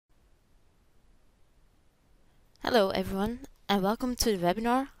Hello everyone, and welcome to the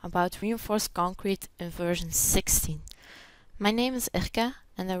webinar about reinforced concrete in version 16. My name is Erka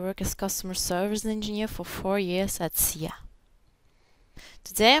and I work as customer service engineer for 4 years at SCIA.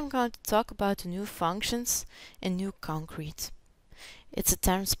 Today I'm going to talk about the new functions in new concrete. It's a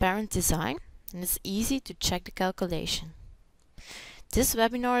transparent design and it's easy to check the calculation. This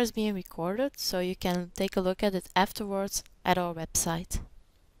webinar is being recorded, so you can take a look at it afterwards at our website.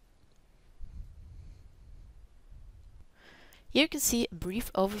 Here you can see a brief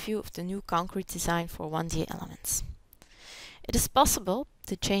overview of the new concrete design for 1D elements. It is possible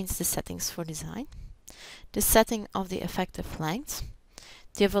to change the settings for design, the setting of the effective length,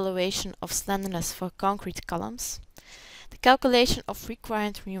 the evaluation of slenderness for concrete columns, the calculation of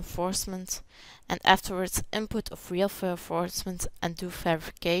required reinforcement, and afterwards input of real reinforcement and do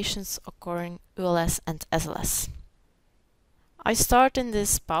verifications according ULS and SLS. I start in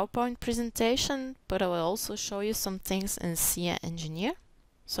this PowerPoint presentation, but I will also show you some things in SCIA Engineer,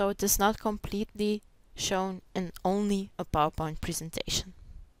 so it is not completely shown in only a PowerPoint presentation.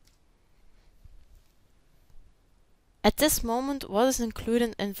 At this moment, what is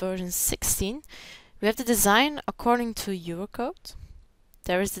included in version 16? We have the design according to Eurocode.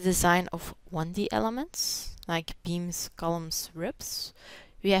 There is the design of 1D elements, like beams, columns, ribs.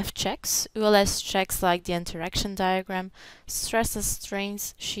 We have checks, ULS checks like the interaction diagram, stresses,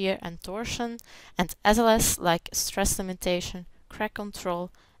 strains, shear and torsion, and SLS like stress limitation, crack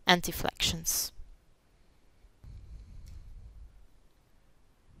control and deflections.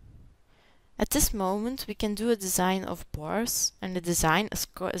 At this moment we can do a design of bars, and the design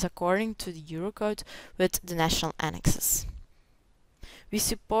is according to the Eurocode with the national annexes. We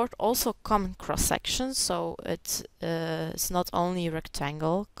support also common cross-sections, so it's not only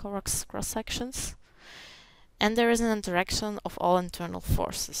rectangle cross-sections. And there is an interaction of all internal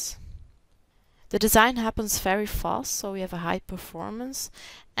forces. The design happens very fast, so we have a high performance,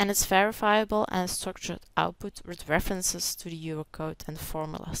 and it's verifiable and structured output with references to the Eurocode and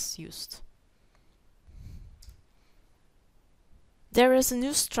formulas used. There is a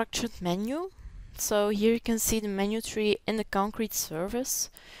new structured menu. So here you can see the menu tree in the concrete service.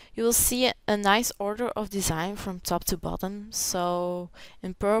 You will see a nice order of design from top to bottom. So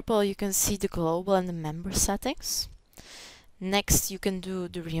in purple you can see the global and the member settings. Next you can do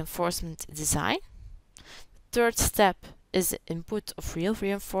the reinforcement design. Third step is the input of real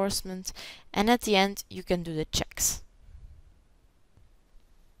reinforcement, and at the end you can do the checks.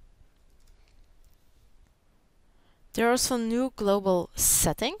 There are some new global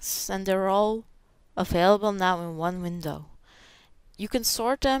settings, and they're all available now in one window. You can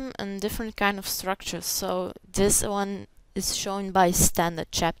sort them in different kind of structures, so this one is shown by standard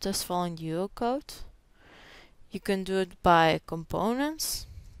chapters following the Eurocode. You can do it by components.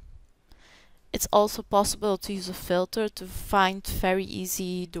 It's also possible to use a filter to find very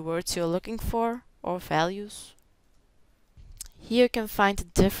easy the words you're looking for or values. Here you can find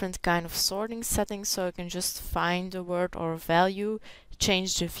a different kind of sorting settings, so you can just find a word or a value,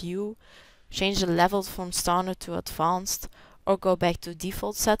 change the view, change the level from standard to advanced, or go back to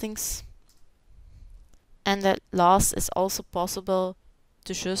default settings. And at last is also possible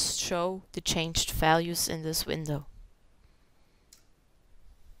to just show the changed values in this window.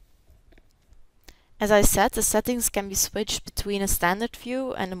 As I said, the settings can be switched between a standard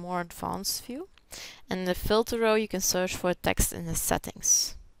view and a more advanced view. And in the filter row you can search for text in the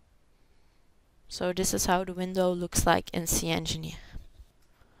settings. So this is how the window looks like in SCIA Engineer.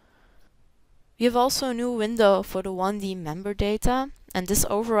 We have also a new window for the 1D member data, and this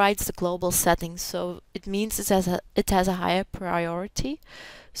overrides the global settings, so it means it has a higher priority.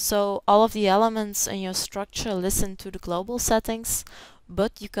 So all of the elements in your structure listen to the global settings,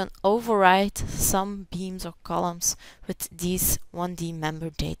 but you can override some beams or columns with these 1D member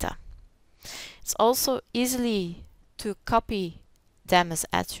data. It's also easily to copy them as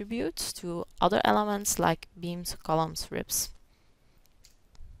attributes to other elements like beams, columns, ribs.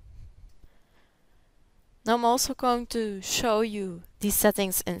 Now I'm also going to show you these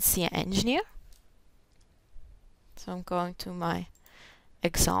settings in SCIA Engineer. So I'm going to my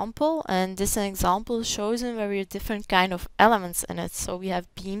example, and this example shows in very different kind of elements in it. So we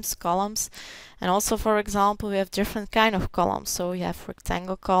have beams, columns, and also, for example, we have different kind of columns. So we have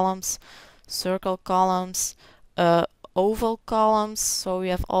rectangle columns, circle columns, oval columns. So we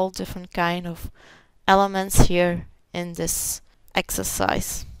have all different kind of elements here in this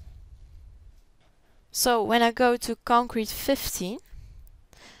exercise. So when I go to concrete 15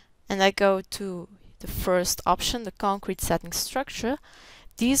 and I go to the first option, the concrete setting structure,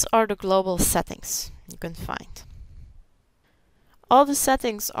 these are the global settings you can find. all the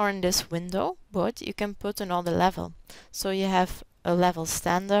settings are in this window, but you can put another level. So you have a level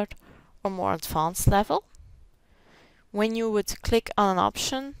standard or more advanced level. When you would click on an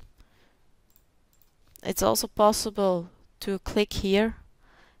option, it's also possible to click here,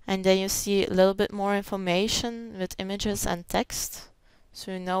 and then you see a little bit more information with images and text,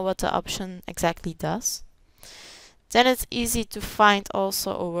 so you know what the option exactly does. Then it's easy to find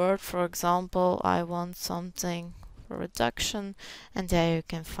also a word. For example, I want something for reduction, and there you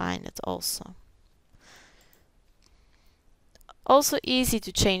can find it also. Also easy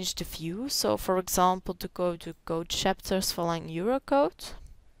to change the view. So for example, to go to code chapters following Eurocode,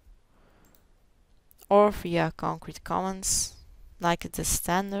 or via concrete comments, like it is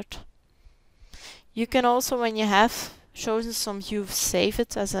standard. You can also, when you have chosen some view, save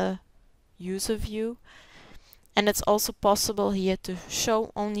it as a user view. And it's also possible here to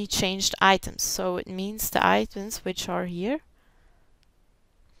show only changed items. So it means the items which are here,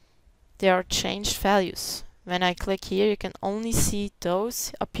 they are changed values. When I click here, you can only see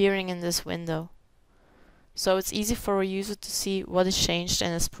those appearing in this window. So it's easy for a user to see what is changed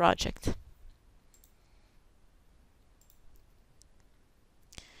in his project.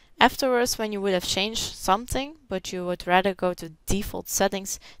 Afterwards, when you would have changed something, but you would rather go to default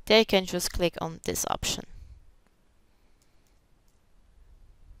settings, then you can just click on this option.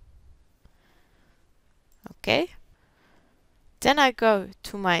 Okay. Then I go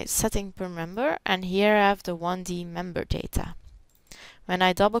to my setting per member, and here I have the 1D member data. When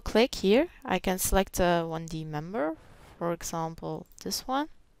I double click here, I can select a 1D member, for example this one,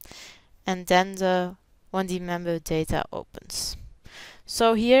 and then the 1D member data opens.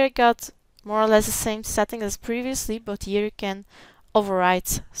 So here I got more or less the same setting as previously, but here you can override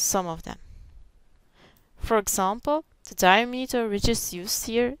some of them. For example, the diameter which is used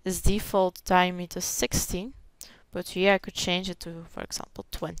here is default diameter 16, but here I could change it to, for example,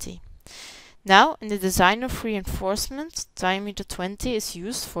 20. Now, in the design of reinforcement, diameter 20 is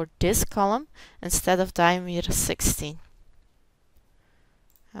used for this column instead of diameter 16.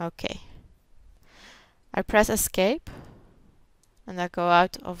 Okay. I press escape, and I go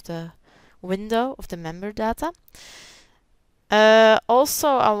out of the window of the member data. Also,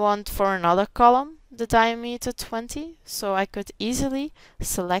 I want for another column the diameter 20, so I could easily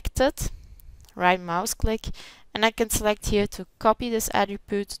select it, right mouse click, and I can select here to copy this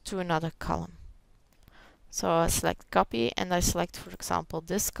attribute to another column. So I select copy, and I select, for example,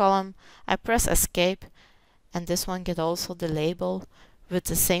 this column. I press escape, and this one gets also the label with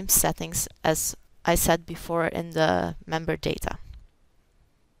the same settings as I said before in the member data.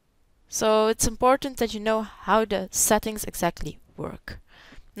 So it's important that you know how the settings exactly work.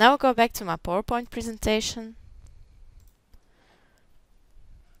 Now I'll go back to my PowerPoint presentation.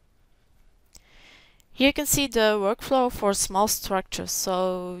 Here you can see the workflow for small structures.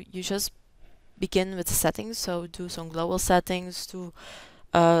 So you just begin with the settings, so do some global settings, do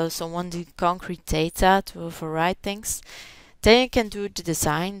some 1D concrete data to override things. Then you can do the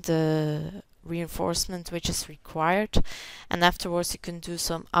design, the reinforcement which is required, and afterwards you can do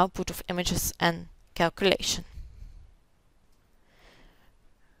some output of images and calculation.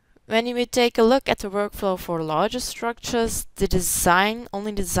 When you take a look at the workflow for larger structures,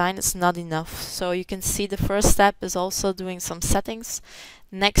 only design is not enough. So you can see the first step is also doing some settings,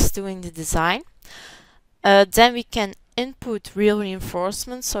 next doing the design. Then we can input real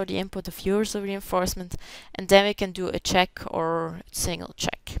reinforcement, so the input of user reinforcement, and then we can do a check or single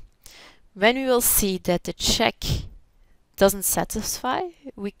check. When we will see that the check doesn't satisfy,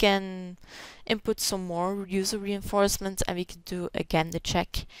 we can input some more user reinforcement, and we can do again the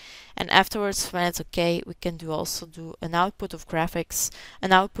check. And afterwards, when it's okay, we can also do an output of graphics,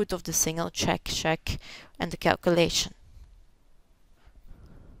 an output of the single check, and the calculation.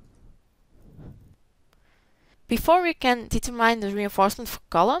 Before we can determine the reinforcement for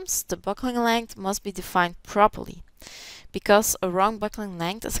columns, the buckling length must be defined properly, because a wrong buckling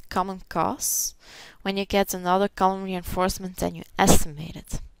length is a common cause when you get another column reinforcement than you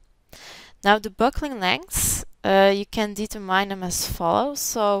estimated. Now the buckling lengths, you can determine them as follows.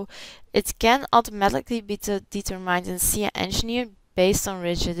 So it can automatically be determined in SCIA Engineer based on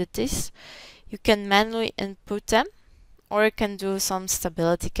rigidities. You can manually input them, or you can do some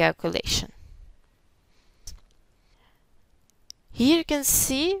stability calculation. Here you can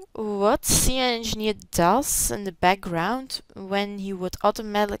see what SCIA Engineer does in the background when he would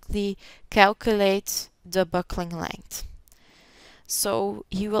automatically calculate the buckling length. So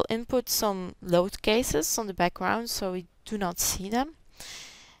he will input some load cases on the background, so we do not see them.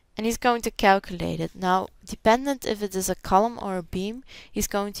 And he's going to calculate it. Now, dependent if it is a column or a beam, he's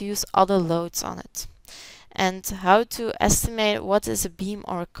going to use other loads on it. And how to estimate what is a beam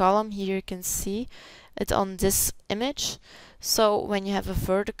or a column, here you can see it on this image. So when you have a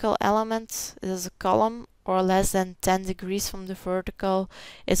vertical element, it is a column, or less than 10 degrees from the vertical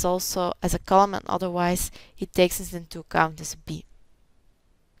is also as a column, and otherwise he takes it into account as a beam.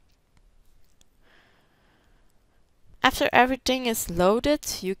 After everything is loaded,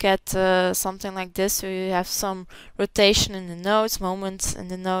 you get something like this. So you have some rotation in the nodes, moments in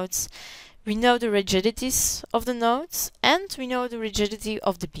the nodes. We know the rigidities of the nodes, and we know the rigidity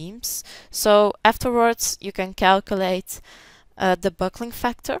of the beams. So afterwards you can calculate the buckling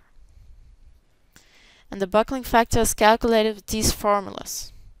factor. And the buckling factor is calculated with these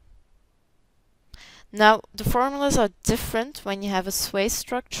formulas. Now, the formulas are different when you have a sway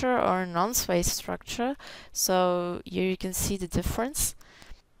structure or a non-sway structure. So here you can see the difference.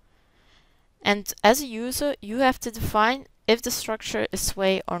 And as a user, you have to define if the structure is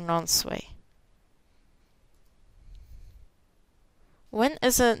sway or non-sway. When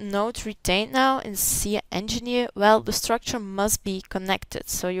is a node retained now in SCIA Engineer? Well, the structure must be connected.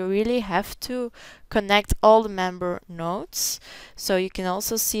 So you really have to connect all the member nodes. So you can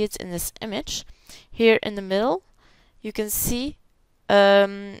also see it in this image. Here in the middle, you can see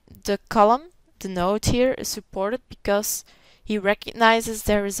the column, the node here is supported because he recognizes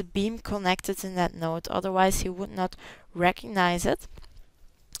there is a beam connected in that node. Otherwise, he would not recognize it.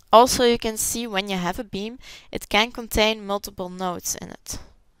 Also, you can see when you have a beam, it can contain multiple nodes in it.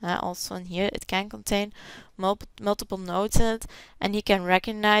 Also in here, it can contain multiple nodes in it, and he can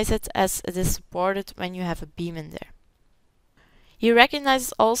recognize it as it is supported when you have a beam in there. He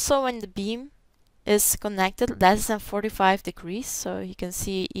recognizes also when the beam is connected less than 45 degrees. So you can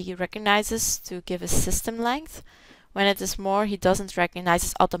see he recognizes to give a system length. When it is more, he doesn't recognize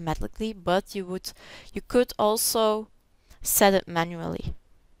it automatically, but you could also set it manually.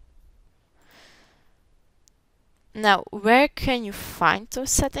 Now, where can you find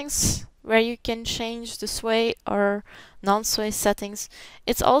those settings where you can change the sway or non-sway settings?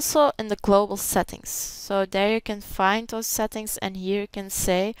 It's also in the global settings. So there you can find those settings, and here you can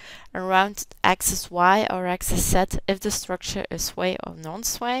say around axis Y or axis Z if the structure is sway or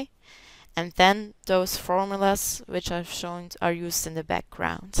non-sway. And then those formulas which I've shown are used in the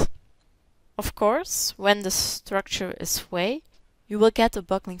background. Of course, when the structure is sway, you will get a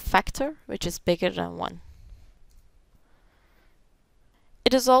buckling factor which is bigger than 1.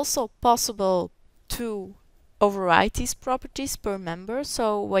 It is also possible to override these properties per member.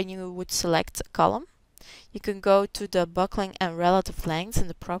 So when you would select a column, you can go to the buckling and relative lengths in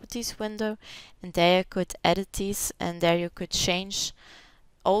the properties window, and there you could edit these, and there you could change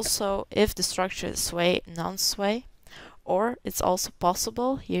also if the structure is sway, non-sway. Or it's also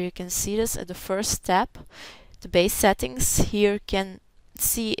possible, here you can see this at the first step, the base settings. Here you can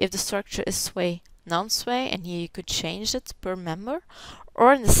see if the structure is sway, non-sway, and here you could change it per member.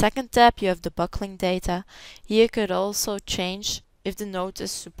 Or in the second tab, you have the buckling data. Here you could also change if the node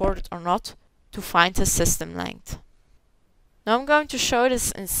is supported or not to find the system length. Now I'm going to show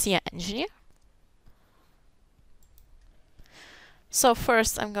this in SCIA Engineer. So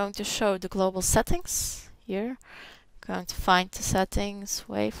first I'm going to show the global settings. Here I'm going to find the settings,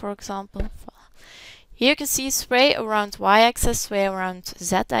 sway for example. Here you can see sway around y-axis, sway around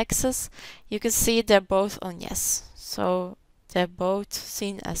z-axis. You can see they're both on yes. So they're both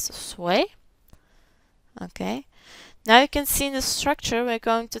seen as sway. Okay. Now you can see in the structure, we're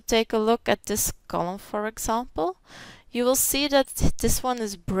going to take a look at this column, for example. You will see that this one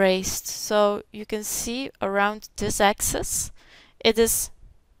is braced. So you can see around this axis, it is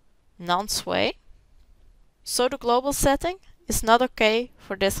non-sway. So the global setting is not okay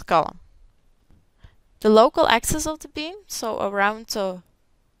for this column. The local axis of the beam, so around the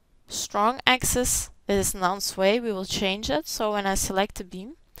strong axis, it is non-sway. We will change it. So when I select the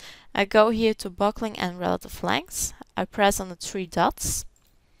beam, I go here to buckling and relative lengths. I press on the 3 dots,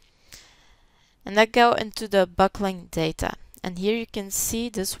 and I go into the buckling data. And here you can see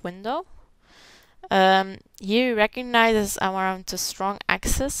this window. Here he recognizes I'm around the strong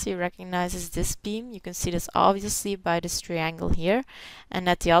axis. He recognizes this beam. You can see this obviously by this triangle here. And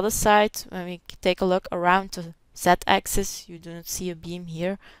at the other side, when we take a look around the z-axis, you do not see a beam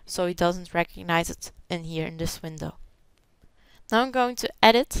here, so he doesn't recognize it in here in this window. Now I'm going to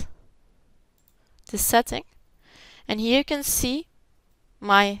edit this setting, and here you can see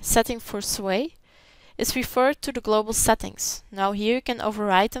my setting for sway is referred to the global settings. Now here you can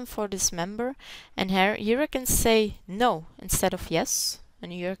override them for this member, and here I can say no instead of yes,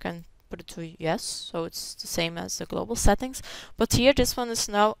 and here I can put it to yes, so it's the same as the global settings. But here this one is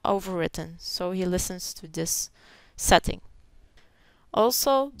now overwritten, so he listens to this setting.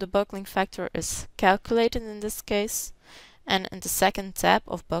 Also, the buckling factor is calculated in this case. And in the second tab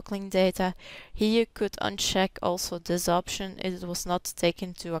of buckling data, here you could uncheck also this option if it was not taken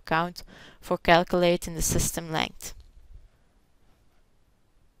into account for calculating the system length.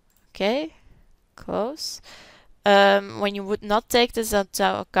 Okay, close. When you would not take this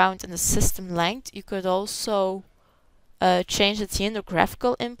into account in the system length, you could also change it here in the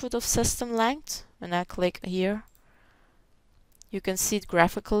graphical input of system length. When I click here, you can see it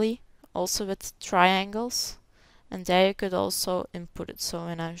graphically, also with triangles. And there you could also input it. So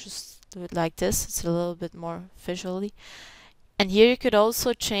when I just do it like this, it's a little bit more visually. And here you could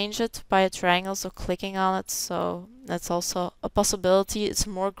also change it by a triangle, so clicking on it. So that's also a possibility. It's a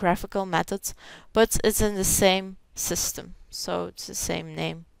more graphical method, but it's in the same system. So it's the same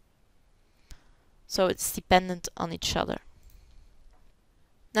name. So it's dependent on each other.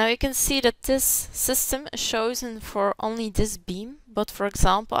 Now you can see that this system is chosen for only this beam. But for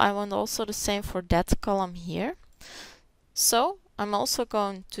example, I want also the same for that column here. So I'm also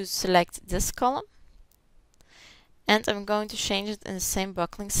going to select this column and I'm going to change it in the same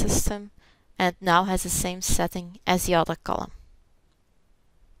buckling system, and it now has the same setting as the other column.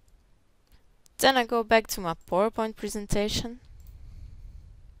 Then I go back to my PowerPoint presentation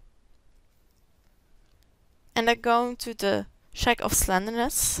and I go into the check of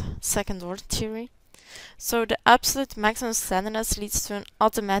slenderness, second order theory. So the absolute maximum slenderness leads to an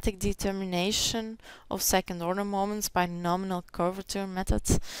automatic determination of second order moments by nominal curvature method.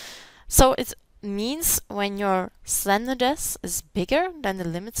 So it means when your slenderness is bigger than the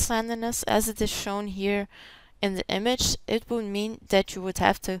limit slenderness, as it is shown here in the image, it would mean that you would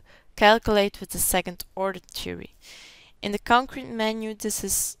have to calculate with the second order theory. In the concrete menu, this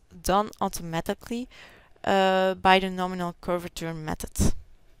is done automatically by the nominal curvature method.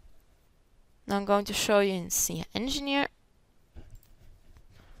 Now I'm going to show you in SCIA Engineer.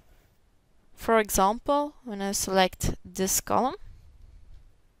 For example, when I select this column,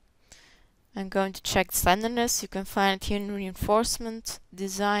 I'm going to check slenderness. You can find it here in reinforcement,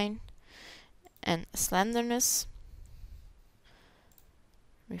 design, and slenderness.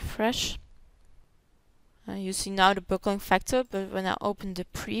 Refresh. You see now the buckling factor, but when I open the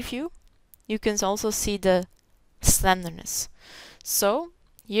preview, you can also see the slenderness. So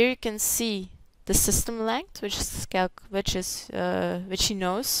here you can see the system length, which he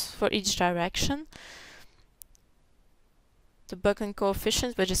knows for each direction. The buckling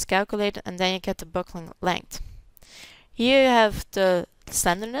coefficient, which is calculated, and then you get the buckling length. Here you have the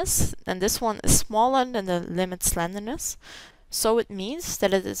slenderness, and this one is smaller than the limit slenderness. So it means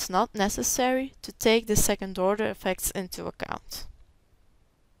that it is not necessary to take the second order effects into account.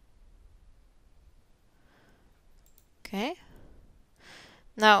 Okay.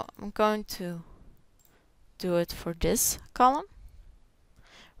 Now I'm going to do it for this column,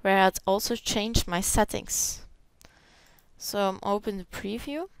 where I'd also changed my settings. So I'm open the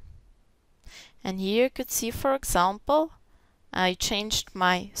preview, and here you could see, for example, I changed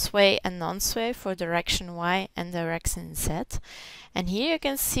my sway and non-sway for direction Y and direction Z. And here you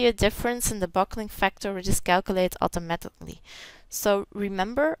can see a difference in the buckling factor, which is calculated automatically. So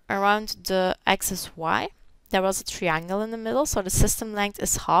remember, around the axis Y, there was a triangle in the middle, so the system length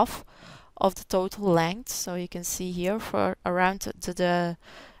is half of the total length. So you can see here for around the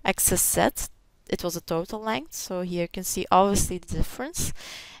axis Z, it was a total length. So here you can see obviously the difference.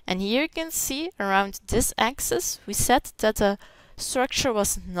 And here you can see around this axis, we said that the structure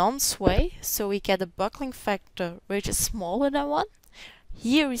was non-sway, so we get a buckling factor which is smaller than 1.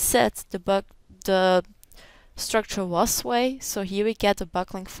 Here we said the structure was sway, so here we get a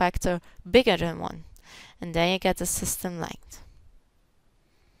buckling factor bigger than 1. And then you get the system length.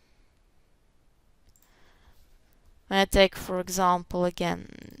 When I take, for example,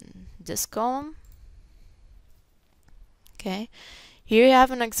 again, this column, okay, here you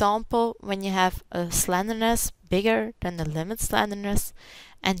have an example when you have a slenderness bigger than the limit slenderness,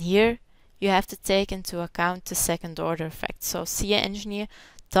 and here you have to take into account the second order effect. So SCIA Engineer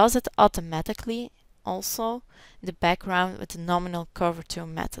does it automatically also in the background with the nominal curvature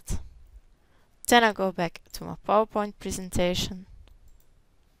method. Then I go back to my PowerPoint presentation.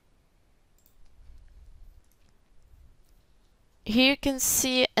 Here you can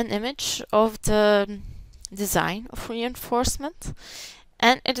see an image of the design of reinforcement,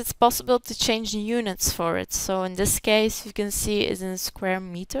 and it is possible to change the units for it. So in this case you can see it in square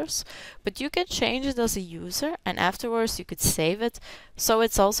meters, but you can change it as a user, and afterwards you could save it, so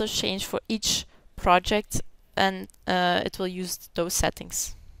it's also changed for each project, and it will use those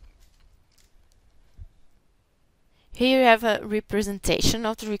settings. Here you have a representation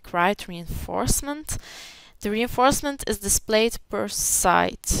of the required reinforcement. The reinforcement is displayed per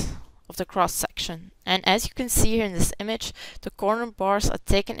side of the cross section, and as you can see here in this image, the corner bars are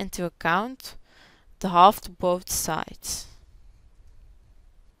taken into account, the half to both sides.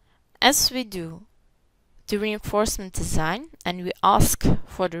 As we do the reinforcement design and we ask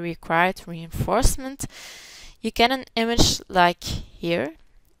for the required reinforcement, you get an image like here.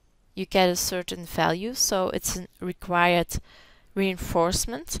 You get a certain value, so it's a required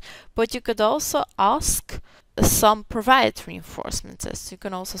reinforcement, but you could also ask some provided reinforcement, as you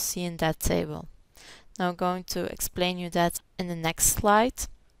can also see in that table. Now I'm going to explain you that in the next slide.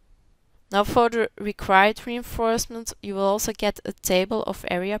 Now for the required reinforcement, you will also get a table of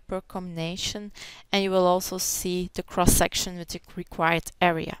area per combination, and you will also see the cross section with the required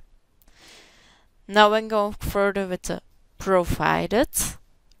area. Now when going further with the provided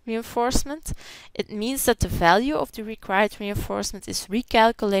reinforcement, it means that the value of the required reinforcement is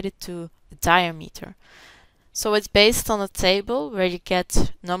recalculated to the diameter. So it's based on a table where you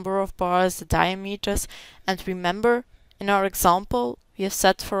get number of bars, the diameters, and remember in our example we have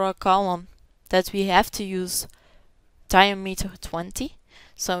set for our column that we have to use diameter 20.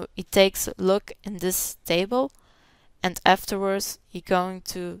 So it takes a look in this table, and afterwards you're going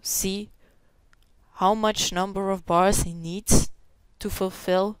to see how much number of bars he needs to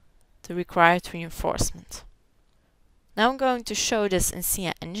fulfill the required reinforcement. Now I'm going to show this in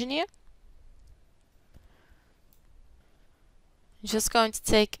SCIA Engineer. I'm just going to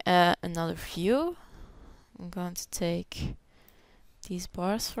take another view. I'm going to take these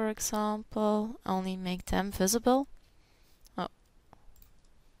bars, for example, only make them visible. Oh.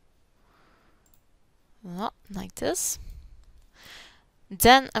 Well, like this.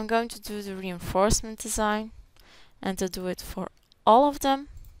 Then I'm going to do the reinforcement design and to do it for all of them.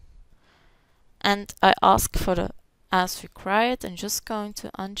 And I ask for the as required. I'm just going to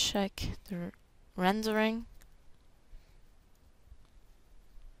uncheck the rendering.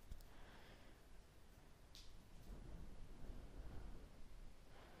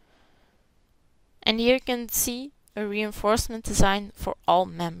 And here you can see a reinforcement design for all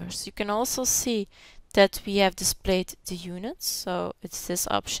members. You can also see that we have displayed the units, so it's this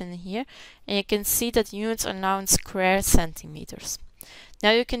option here, and you can see that units are now in square centimeters.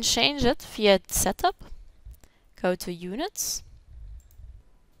 Now you can change it via setup, go to units,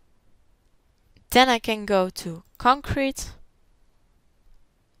 then I can go to concrete,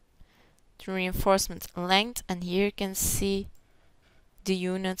 to reinforcement length, and here you can see the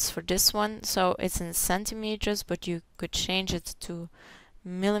units for this one. So it's in centimeters, but you could change it to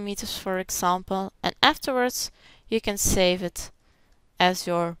millimeters, for example, and afterwards you can save it as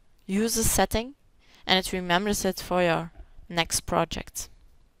your user setting and it remembers it for your next project.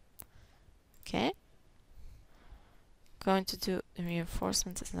 Okay, going to do the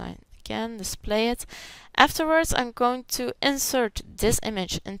reinforcement design again, display it. Afterwards I'm going to insert this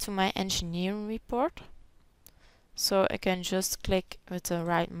image into my engineering report. So I can just click with the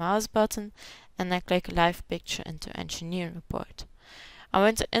right mouse button and I click live picture into engineering report. I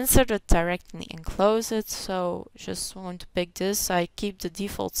want to insert it directly and close it, so just want to pick this. I keep the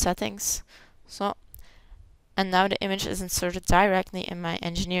default settings. So, and now the image is inserted directly in my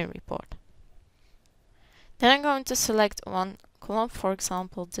engineering report. Then I'm going to select one column, for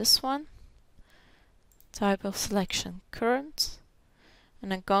example this one, type of selection current,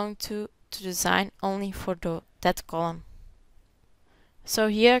 and I'm going to design only for that column. So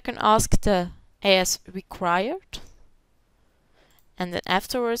here I can ask the as required, and then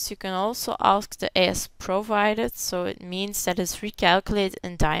afterwards you can also ask the as provided, so it means that it's recalculated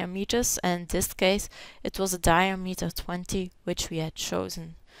in diameters, and in this case it was a diameter 20 which we had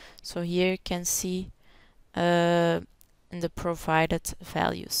chosen. So here you can see in the provided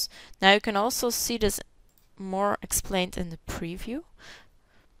values. Now you can also see this more explained in the preview.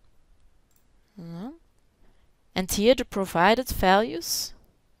 And here the provided values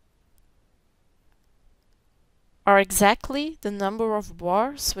are exactly the number of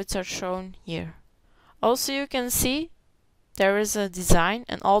bars which are shown here. Also you can see there is a design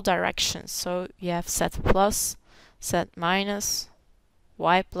in all directions. So you have set plus, set minus,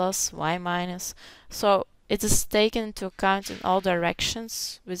 y plus, y minus. So it is taken into account in all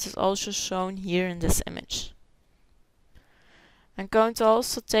directions, which is also shown here in this image. I'm going to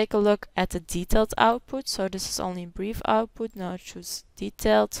also take a look at the detailed output. So this is only brief output. Now choose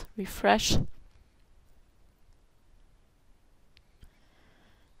detailed, refresh.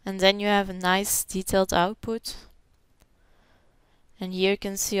 And then you have a nice detailed output. And here you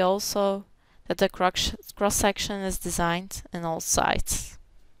can see also that the cross section is designed in all sides.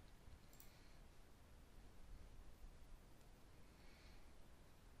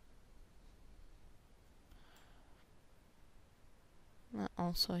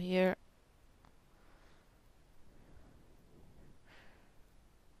 Also here.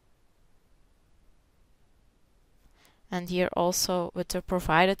 And here also with the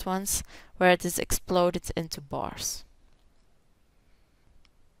provided ones where it is exploded into bars.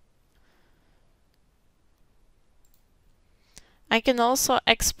 I can also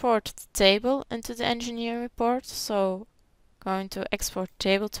export the table into the engineer report. So going to export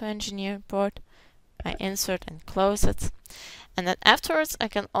table to engineer report, I insert and close it. And then afterwards I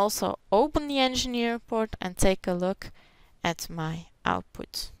can also open the engineer report and take a look at my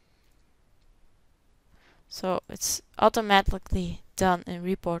output. So it's automatically done in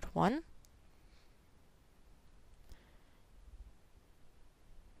report 1.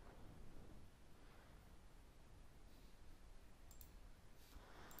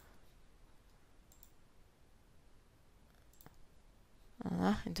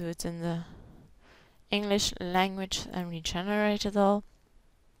 I do it in the English language and regenerate it all.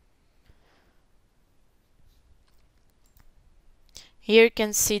 Here you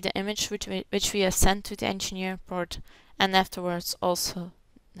can see the image which we have sent to the engineer report, and afterwards also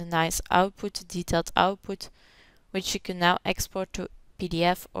the nice output, detailed output, which you can now export to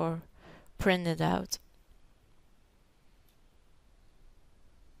PDF or print it out.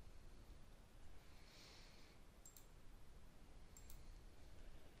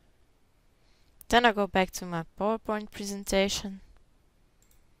 Then I go back to my PowerPoint presentation.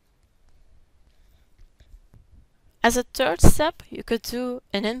 As a third step, you could do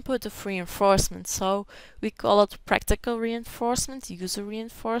an input of reinforcement. So we call it practical reinforcement, user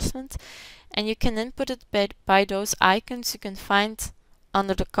reinforcement, and you can input it by those icons you can find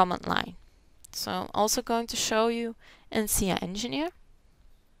under the command line. So I'm also going to show you in SCIA Engineer.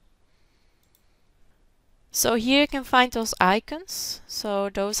 So here you can find those icons. So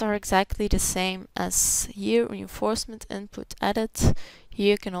those are exactly the same as here, reinforcement, input, edit.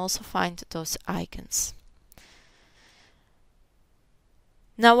 Here you can also find those icons.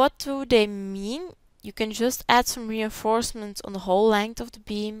 Now what do they mean? You can just add some reinforcement on the whole length of the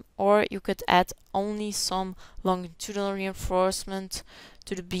beam, or you could add only some longitudinal reinforcement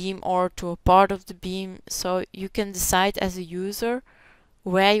to the beam or to a part of the beam. So you can decide as a user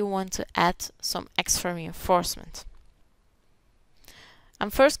where you want to add some extra reinforcement.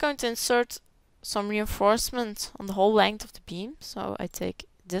 I'm first going to insert some reinforcement on the whole length of the beam. So I take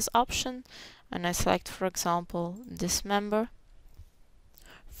this option and I select, for example, this member.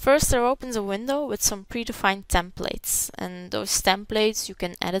 First there opens a window with some predefined templates, and those templates you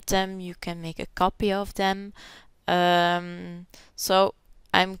can edit them, you can make a copy of them. So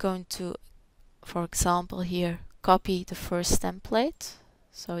I'm going to, for example, here copy the first template.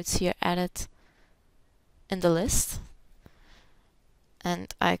 So it's here added in the list,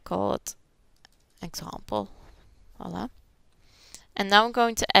 and I call it example. Voila. And now I'm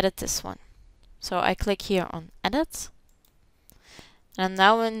going to edit this one. So I click here on edit, and I'm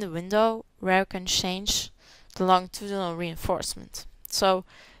now in the window where I can change the longitudinal reinforcement. So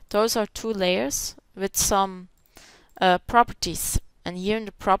those are two layers with some properties, and here in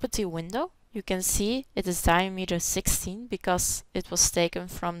the property window you can see it is diameter 16 because it was taken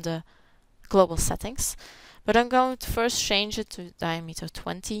from the global settings. But I'm going to first change it to diameter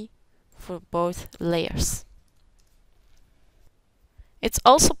 20 for both layers. It's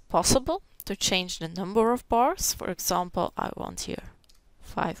also possible to change the number of bars. For example, I want here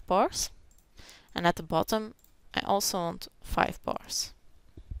 5 bars. And at the bottom, I also want 5 bars.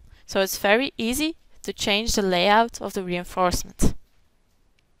 So it's very easy to change the layout of the reinforcement.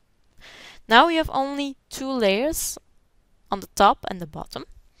 Now we have only 2 layers on the top and the bottom.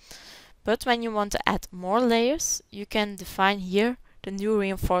 But when you want to add more layers, you can define here the new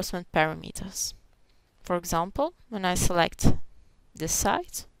reinforcement parameters. For example, when I select this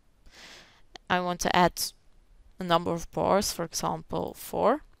side, I want to add a number of bars, for example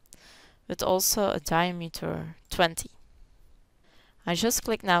 4, but also a diameter 20. I just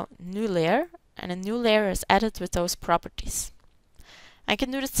click now new layer, and a new layer is added with those properties. I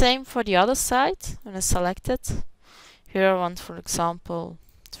can do the same for the other side. When I select it, here I want, for example,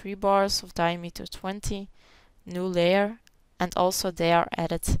 3 bars of diameter 20, new layer, and also they are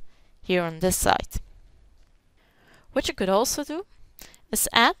added here on this side. What you could also do is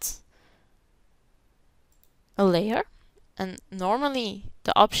add a layer, and normally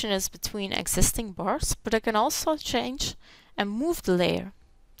the option is between existing bars, but I can also change and move the layer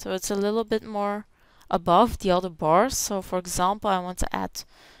so it's a little bit more above the other bars. So for example, I want to add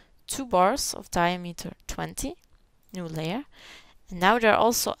 2 bars of diameter 20, new layer, and now they're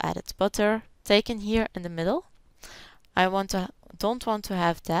also added, but they're taken here in the middle. I don't want to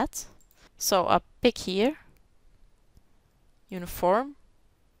have that, so I pick here uniform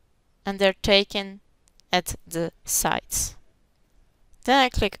and they're taken at the sides. Then I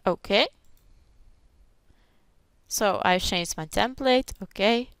click OK. So I've changed my template,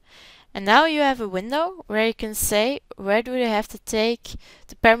 OK. And now you have a window where you can say where do they have to take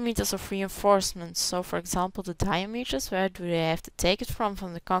the parameters of reinforcement. So for example, the diameters, where do they have to take it from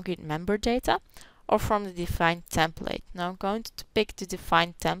the concrete member data or from the defined template. Now I'm going to pick the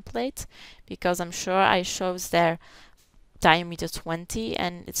defined template because I'm sure I shows there diameter 20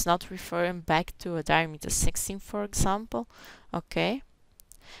 and it's not referring back to a diameter 16, for example. Okay.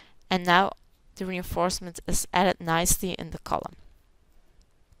 And now the reinforcement is added nicely in the column.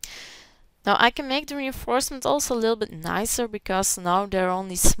 Now I can make the reinforcement also a little bit nicer because now there are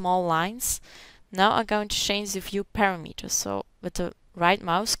only small lines. Now I'm going to change the view parameters. So with the right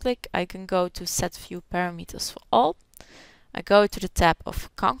mouse click I can go to set view parameters for all. I go to the tab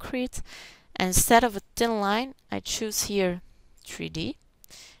of concrete and instead of a thin line I choose here 3D,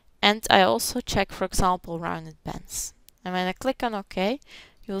 and I also check for example rounded bends. And when I click on OK,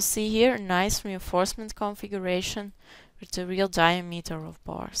 you'll see here a nice reinforcement configuration with the real diameter of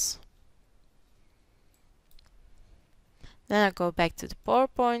bars. Then I go back to the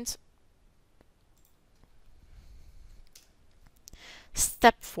PowerPoint.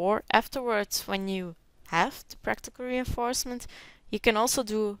 Step 4, afterwards, when you have the practical reinforcement, you can also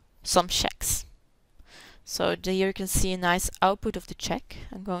do some checks. So here you can see a nice output of the check.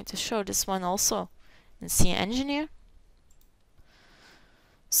 I'm going to show this one also in SCIA Engineer.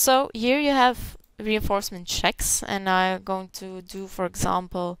 So here you have reinforcement checks, and I'm going to do, for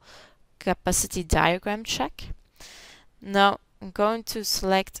example, capacity diagram check. Now I'm going to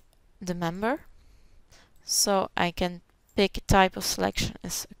select the member, so I can pick a type of selection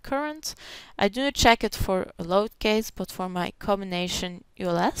as a current. I do not check it for a load case, but for my combination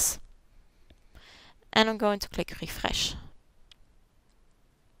ULS. And I'm going to click refresh.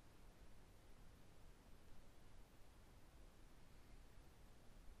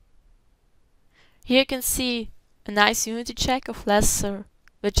 Here you can see a nice unity check of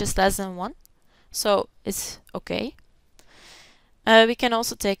which is less than 1, so it's okay. We can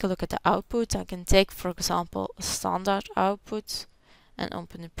also take a look at the output. I can take, for example, a standard output and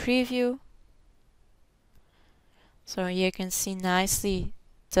open the preview. So here you can see nicely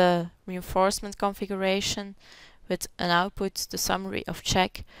the reinforcement configuration with an output, the summary of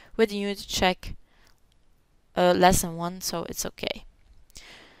check, with a unit check less than 1, so it's okay.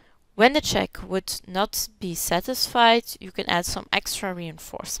 When the check would not be satisfied, you can add some extra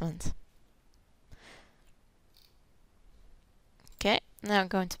reinforcement. Okay, now I'm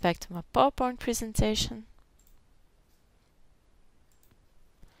going back to my PowerPoint presentation.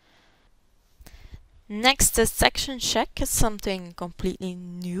 Next, the section check is something completely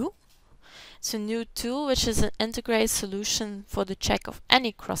new. It's a new tool which is an integrated solution for the check of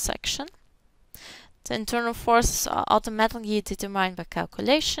any cross-section. The internal forces are automatically determined by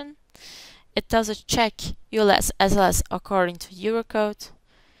calculation. It does a check ULS SLS according to Eurocode.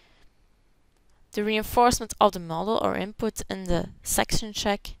 The reinforcement of the model or input in the section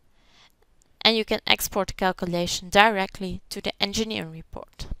check, and you can export the calculation directly to the engineering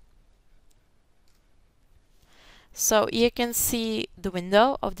report. So here you can see the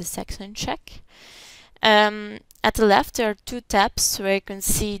window of the section check. At the left there are 2 tabs where you can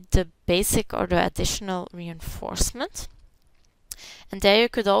see the basic or the additional reinforcement. And there you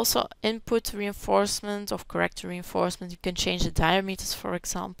could also input reinforcement or correct reinforcement. You can change the diameters, for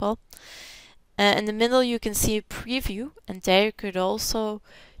example. In the middle you can see a preview, and there you could also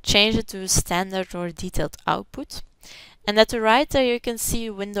change it to a standard or a detailed output. And at the right there you can see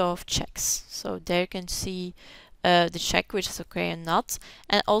a window of checks. So there you can see the check which is okay or not,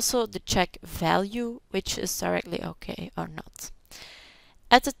 and also the check value which is directly okay or not.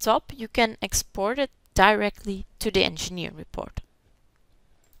 At the top you can export it directly to the engineer report.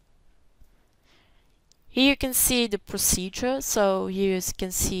 Here you can see the procedure. So here you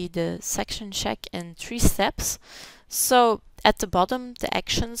can see the section check in 3 steps. So at the bottom, the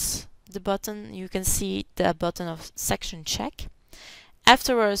actions, the button, you can see the button of section check.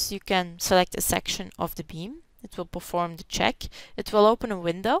 Afterwards, you can select a section of the beam. It will perform the check. It will open a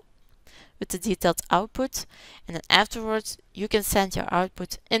window with the detailed output. And then afterwards, you can send your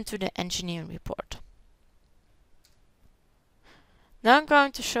output into the engineering report. Now I'm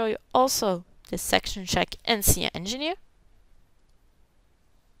going to show you also the section check in SCIA Engineer.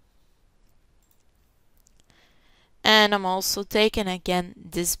 And I'm also taking again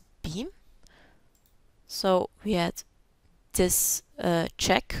this beam. So we had this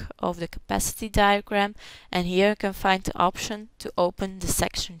check of the capacity diagram, and here you can find the option to open the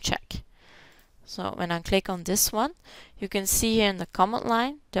section check. So when I click on this one, you can see here in the command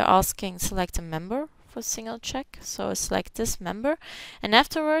line, they're asking select a member for single check. So I select this member, and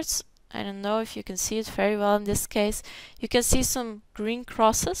afterwards, I don't know if you can see it very well in this case, you can see some green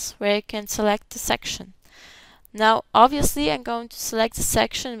crosses where you can select the section. Now obviously I'm going to select the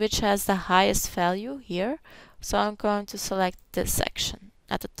section which has the highest value here, so I'm going to select this section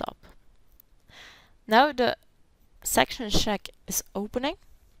at the top. Now the section check is opening,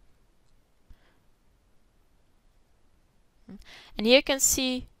 and here you can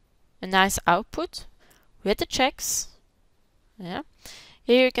see a nice output with the checks. Yeah.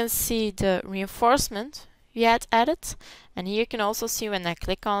 Here you can see the reinforcement we had added, and here you can also see when I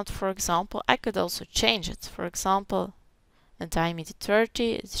click on it, for example, I could also change it. For example, a diameter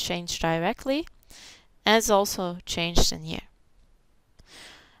 30 is changed directly, and it's also changed in here.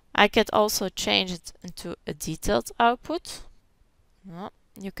 I could also change it into a detailed output. Well,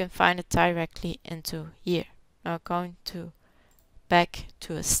 you can find it directly into here. Now going to back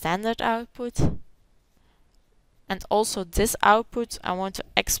to a standard output. And also this output, I want to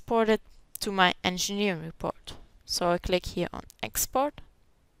export it to my engineering report. So I click here on export,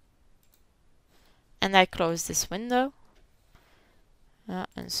 and I close this window.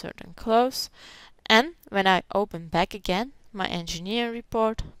 Insert and close. And when I open back again my engineering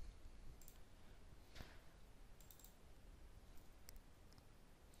report,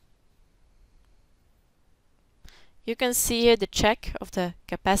 you can see here the check of the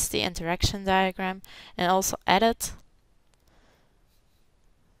capacity interaction diagram, and also added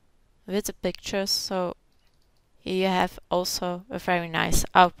with the pictures. So here you have also a very nice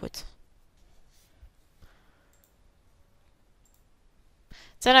output.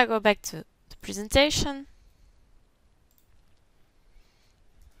 Then I go back to the presentation.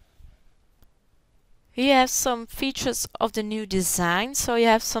 Here you have some features of the new design. So you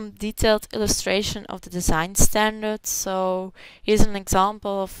have some detailed illustration of the design standards. So here's an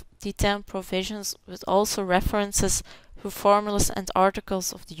example of detailed provisions with also references to formulas and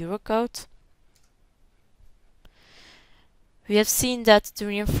articles of the Eurocode. We have seen that the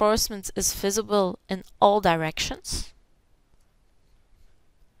reinforcement is visible in all directions.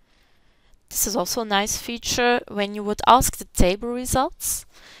 This is also a nice feature when you would ask the table results.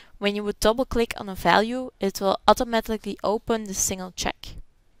 When you would double click on a value, it will automatically open the single check.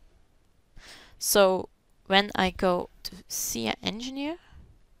 So when I go to SCIA Engineer,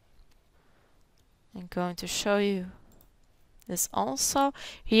 I'm going to show you this also.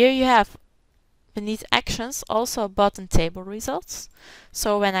 Here you have beneath actions also a button table results.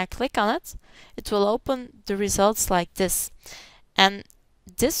 So when I click on it, it will open the results like this. And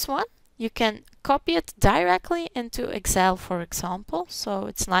this one, you can copy it directly into Excel, for example. So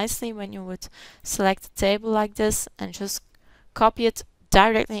it's nicely when you would select a table like this and just copy it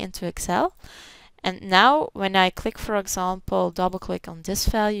directly into Excel. And now when I click, for example, double click on this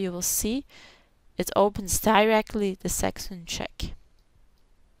value, you will see it opens directly the section check.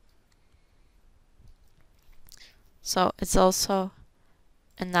 So it's also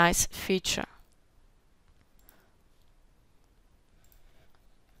a nice feature.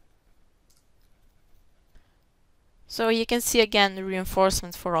 So you can see again the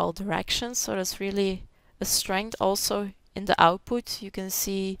reinforcement for all directions. So that's really a strength. Also in the output, you can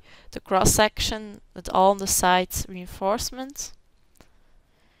see the cross section with all the sides reinforcement.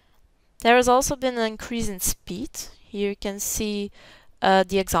 There has also been an increase in speed. Here you can see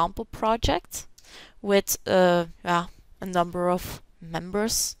the example project with a number of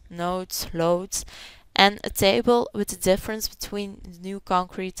members, nodes, loads, and a table with the difference between the new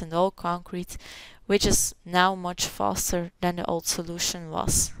concrete and old concrete, which is now much faster than the old solution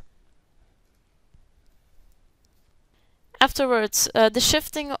was. Afterwards, the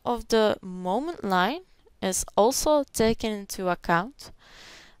shifting of the moment line is also taken into account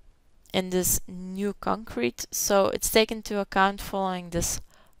in this new concrete. So it's taken into account following this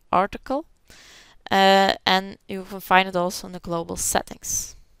article, and you can find it also in the global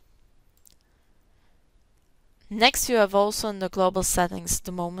settings. Next, you have also in the global settings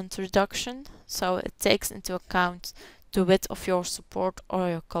the moment reduction. So it takes into account the width of your support or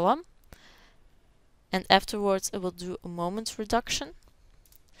your column. And afterwards it will do a moment reduction.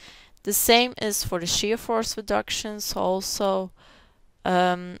 The same is for the shear force reduction. So also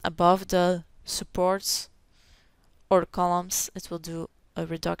above the supports or the columns, it will do a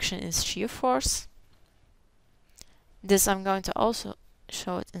reduction in shear force. This I'm going to also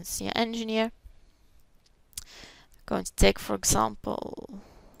show it in SCIA Engineer. Going to take, for example,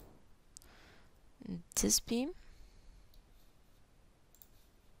 this beam.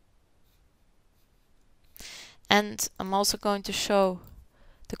 And I'm also going to show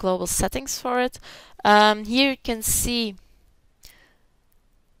the global settings for it. Here you can see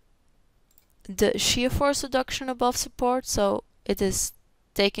the shear force reduction above support, so it is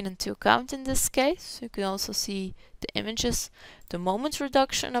taken into account in this case. You can also see the images, the moment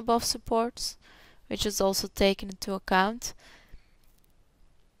reduction above supports, which is also taken into account.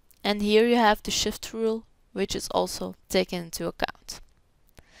 And here you have the shift rule, which is also taken into account.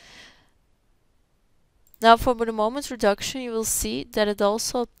 Now for the moment reduction, you will see that it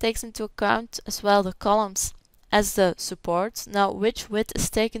also takes into account as well the columns as the support. Now which width is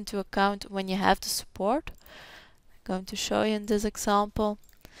taken into account when you have the support? I'm going to show you in this example.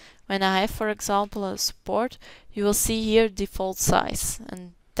 When I have, for example, a support, you will see here default size,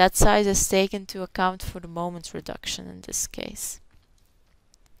 and that size is taken into account for the moment reduction in this case.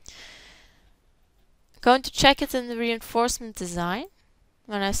 I'm going to check it in the reinforcement design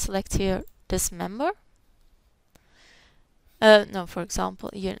when I select here this member. For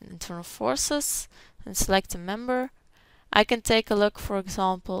example, here in internal forces, and select a member. I can take a look, for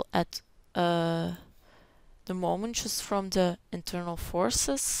example, at the moment just from the internal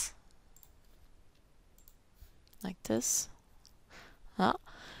forces, like this.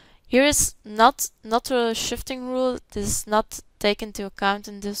 Here is not a shifting rule. This is not taken into account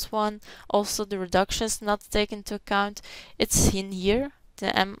in this one. Also, the reduction is not taken into account. It's in here,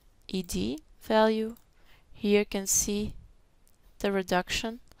 the MED value. Here you can see the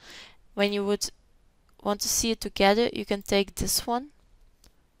reduction. When you would want to see it together, you can take this one,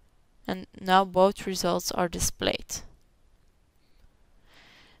 and now both results are displayed.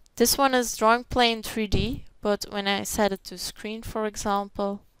 This one is drawing plane 3D, but when I set it to screen, for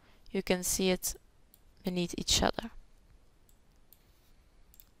example, you can see it beneath each other.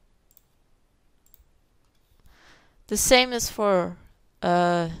 The same is for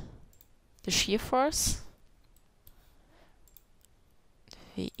the shear force.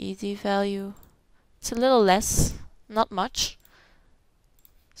 The VED value, it's a little less, not much.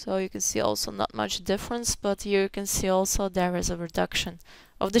 So you can see also not much difference, but here you can see also there is a reduction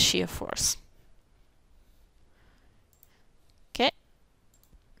of the shear force. Okay.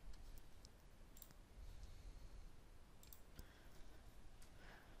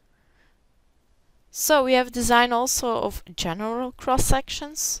 So we have design also of general cross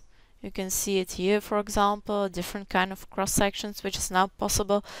sections. You can see it here, for example, different kind of cross sections, which is now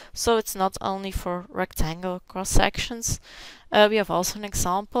possible. So it's not only for rectangular cross sections. We have also an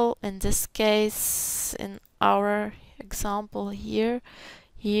example in this case, in our example here.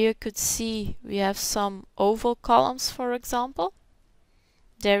 Here you could see we have some oval columns, for example.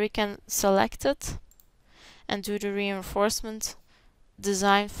 There we can select it and do the reinforcement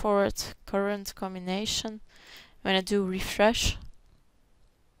design for it, current combination. When I do refresh,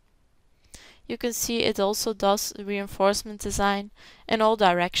 you can see it also does reinforcement design in all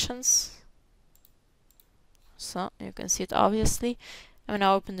directions. So you can see it obviously. And when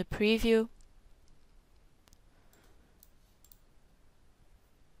I open the preview,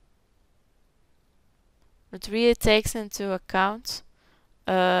 it really takes into account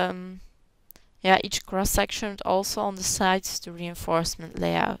each cross section, and also on the sides the reinforcement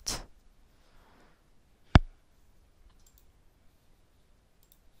layout.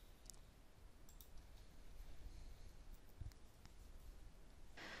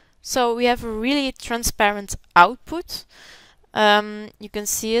 So we have a really transparent output. You can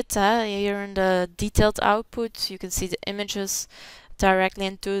see it here in the detailed output. You can see the images directly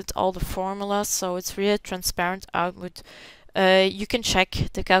into it, all the formulas. So it's really a transparent output. You can check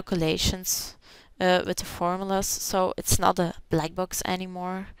the calculations with the formulas. So it's not a black box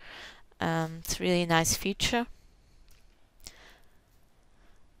anymore. It's really a nice feature.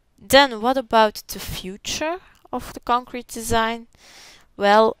 Then what about the future of the concrete design?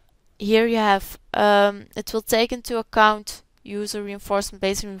 Well, here you have, it will take into account user reinforcement,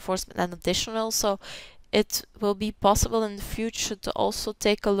 basic reinforcement, and additional. So it will be possible in the future to also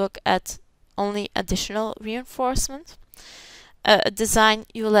take a look at only additional reinforcement. Design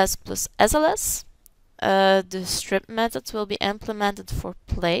ULS plus SLS. The strip method will be implemented for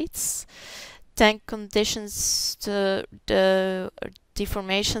plates. Tank conditions to the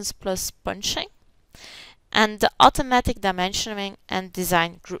deformations plus punching. And the automatic dimensioning and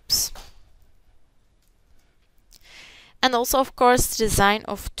design groups. And also, of course, the design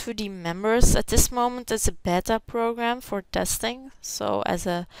of 2D members. At this moment, it's a beta program for testing. So as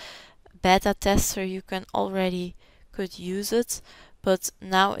a beta tester, you could use it, but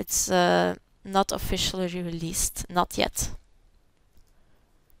now it's not officially released, not yet.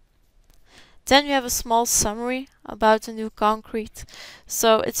 Then we have a small summary about the new concrete.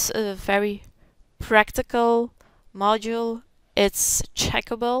 So it's a very practical module. it's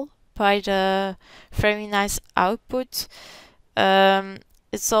checkable by the very nice output.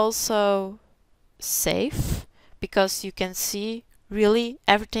 It's also safe because you can see really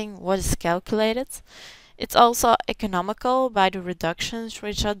everything what is calculated. It's also economical by the reductions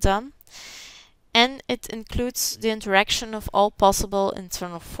which are done, and it includes the interaction of all possible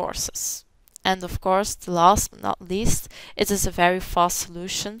internal forces. And of course, the last but not least, it is a very fast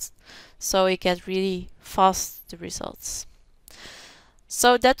solution, so you get really fast the results.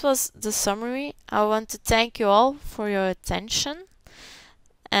 So that was the summary. I want to thank you all for your attention.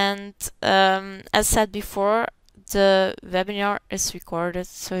 And as said before, the webinar is recorded,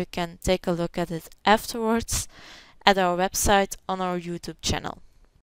 so you can take a look at it afterwards at our website on our YouTube channel.